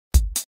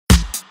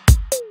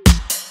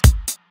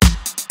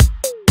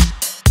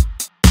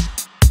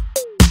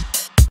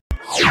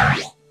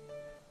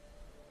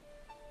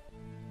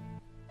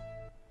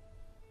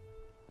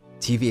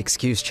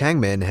TVXQ's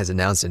Changmin has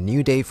announced a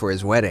new date for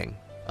his wedding.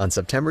 On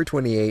September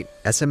 28,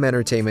 SM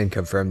Entertainment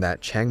confirmed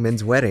that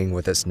Changmin's wedding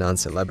with his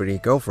non-celebrity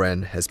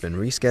girlfriend has been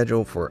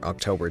rescheduled for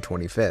October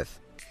 25th.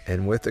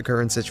 And with the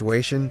current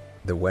situation,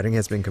 the wedding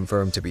has been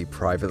confirmed to be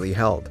privately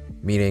held,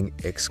 meaning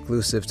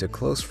exclusive to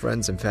close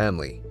friends and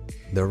family.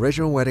 The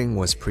original wedding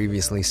was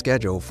previously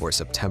scheduled for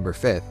September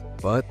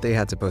 5th, but they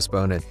had to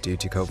postpone it due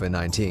to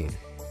COVID-19.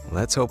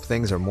 Let's hope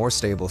things are more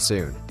stable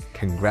soon.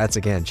 Congrats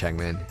again,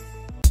 Changmin.